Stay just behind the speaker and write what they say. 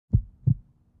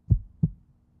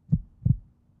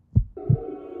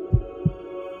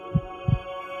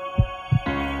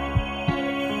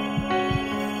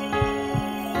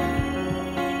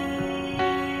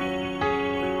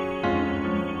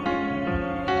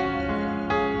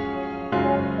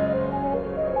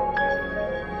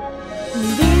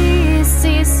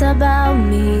about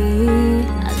me.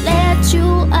 I let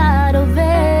you out of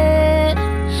it.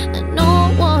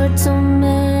 No word to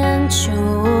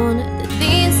mention the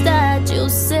things that you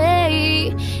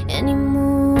say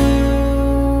anymore.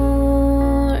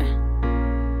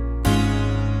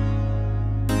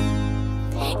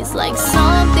 It's like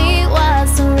something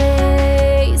was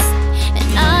erased,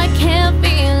 and I can't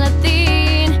feel a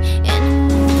thing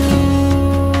anymore.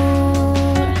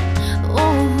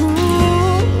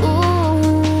 Ooh,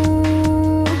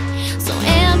 so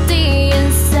empty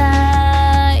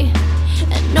inside,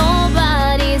 and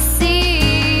nobody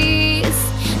sees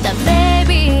that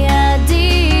baby I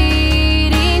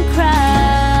didn't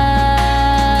cry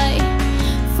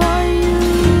for you.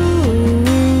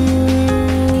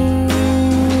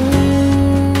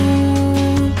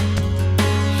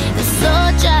 It's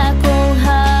such a cold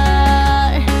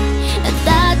heart, and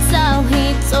that's how he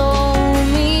told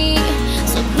me.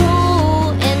 So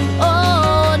cruel and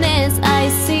honest I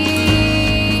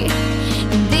see,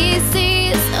 and this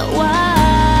is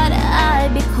what I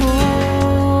become.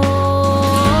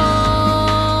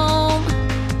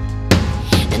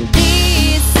 And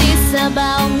this is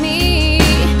about me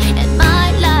and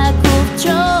my lack of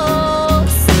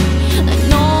trust, and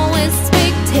no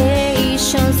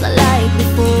expectations like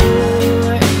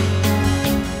before.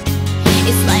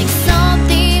 It's like something